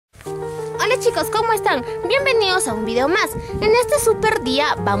Hola chicos, ¿cómo están? Bienvenidos a un video más. En este super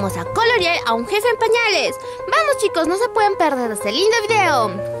día vamos a colorear a un jefe en pañales. Vamos chicos, no se pueden perder este lindo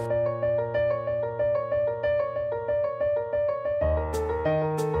video.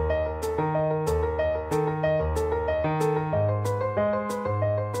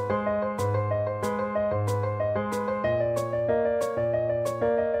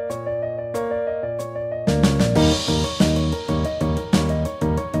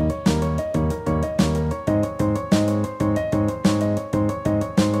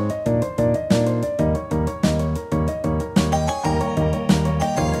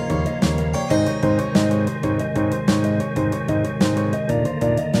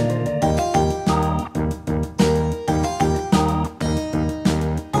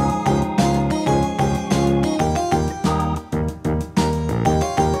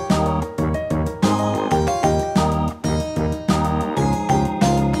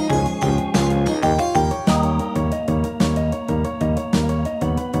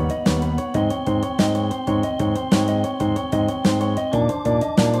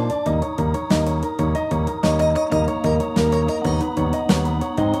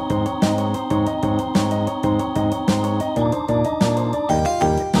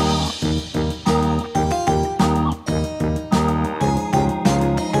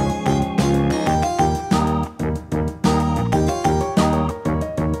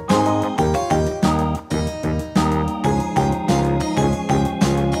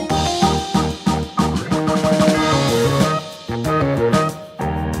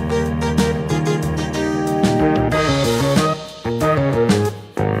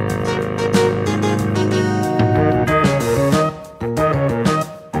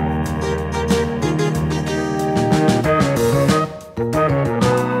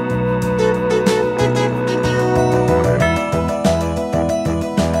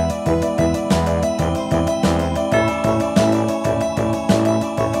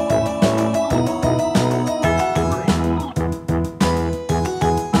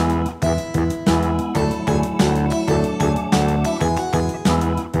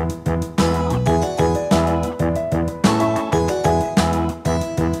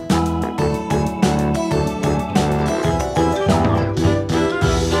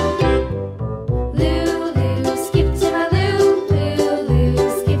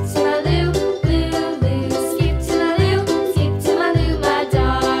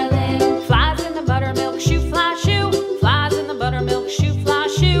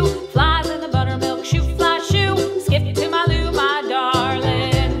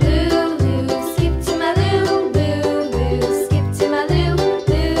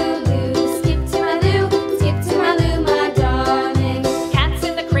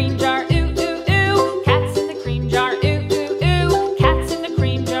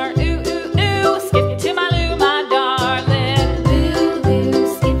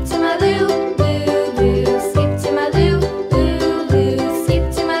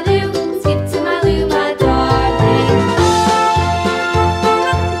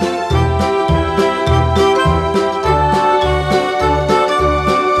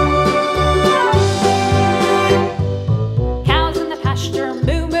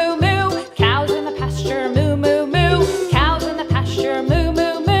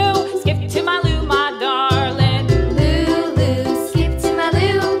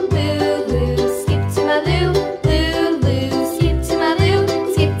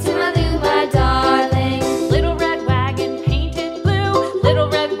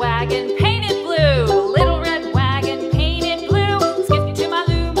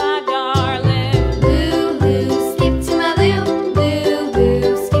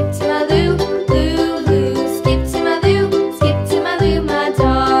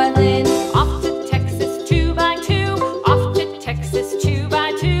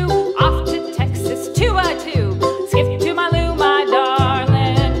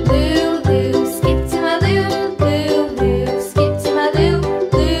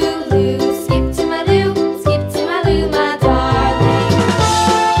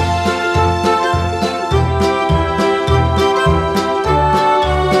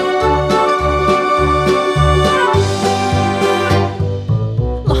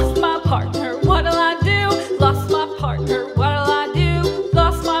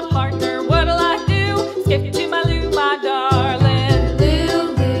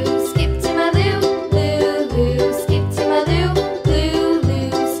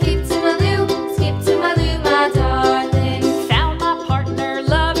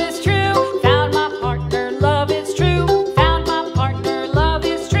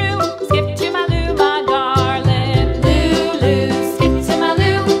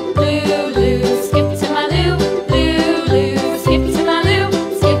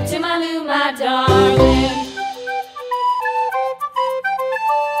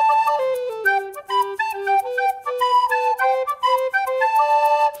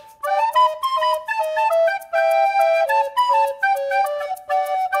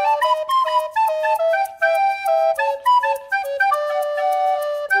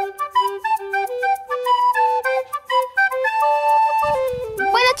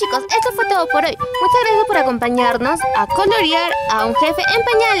 todo por hoy. Muchas gracias por acompañarnos a colorear a un jefe en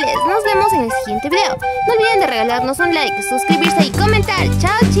pañales. Nos vemos en el siguiente video. No olviden de regalarnos un like, suscribirse y comentar.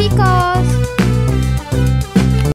 ¡Chao, chicos!